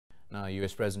Now,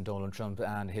 US President Donald Trump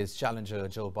and his challenger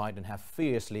Joe Biden have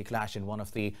fiercely clashed in one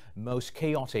of the most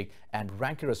chaotic and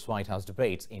rancorous White House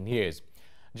debates in years.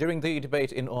 During the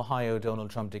debate in Ohio, Donald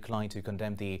Trump declined to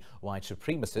condemn the white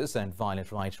supremacists and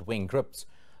violent right-wing groups.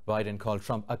 Biden called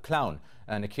Trump a clown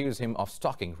and accused him of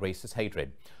stoking racist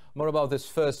hatred. More about this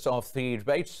first of the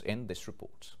debates in this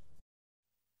report.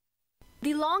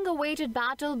 The long-awaited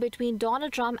battle between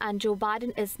Donald Trump and Joe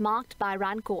Biden is marked by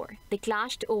rancor. They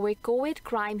clashed over COVID,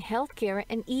 crime, healthcare,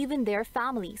 and even their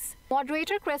families.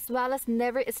 Moderator Chris Wallace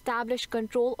never established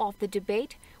control of the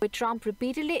debate, with Trump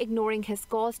repeatedly ignoring his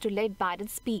calls to let Biden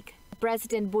speak. The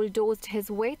president bulldozed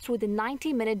his way through the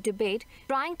 90-minute debate,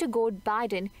 trying to goad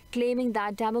Biden, claiming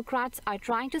that Democrats are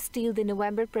trying to steal the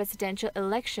November presidential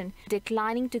election,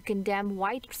 declining to condemn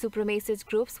white supremacist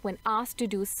groups when asked to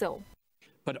do so.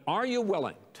 But are you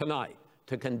willing tonight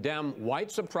to condemn white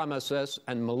supremacists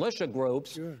and militia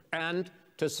groups and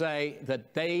to say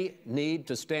that they need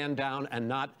to stand down and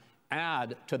not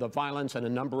add to the violence in a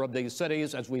number of these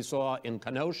cities, as we saw in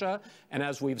Kenosha and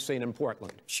as we've seen in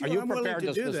Portland? Sure, are you I'm prepared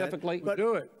to do specifically that,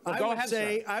 do it? Well, go ahead,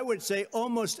 sir. I would say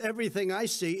almost everything I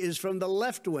see is from the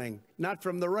left wing, not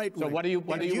from the right wing. So what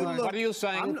are you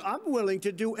saying? I'm willing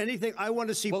to do anything. I want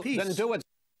to see peace. Then do it.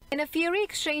 In a fiery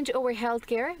exchange over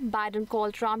healthcare, Biden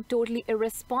called Trump totally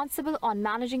irresponsible on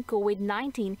managing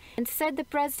COVID-19 and said the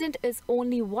president is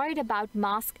only worried about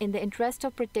masks in the interest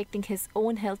of protecting his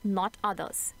own health, not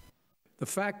others. The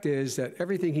fact is that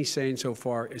everything he's saying so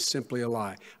far is simply a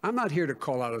lie. I'm not here to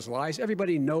call out his lies.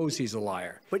 Everybody knows he's a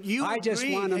liar. But you I just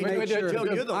want to make sure. Joe,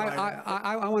 you're the liar.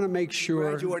 I want to make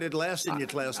sure. Graduated last in your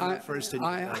class, not first in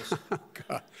your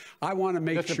class. I want to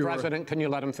make sure. Mr. President, can you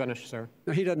let him finish, sir?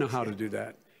 No, he doesn't know how to do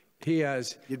that. He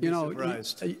has, You'd be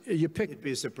surprised. You picked You'd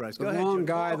be surprised. the wrong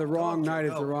guy, the wrong night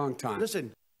at the wrong time.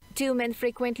 Listen. Two men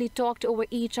frequently talked over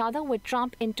each other, with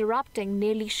Trump interrupting,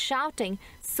 nearly shouting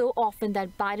so often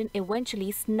that Biden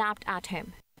eventually snapped at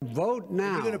him. Vote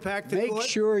now. You're gonna pack the Make court?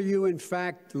 sure you, in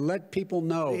fact, let people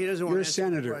know you're a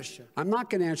senator. I'm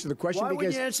not going to answer the question Why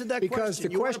because, you answer that because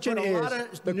question? the question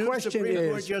is the question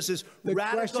is justice,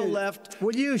 radical left.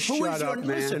 Will you shut up, man?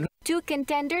 Listen. Two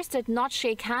contenders did not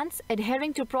shake hands,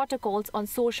 adhering to protocols on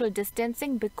social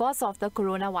distancing because of the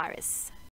coronavirus.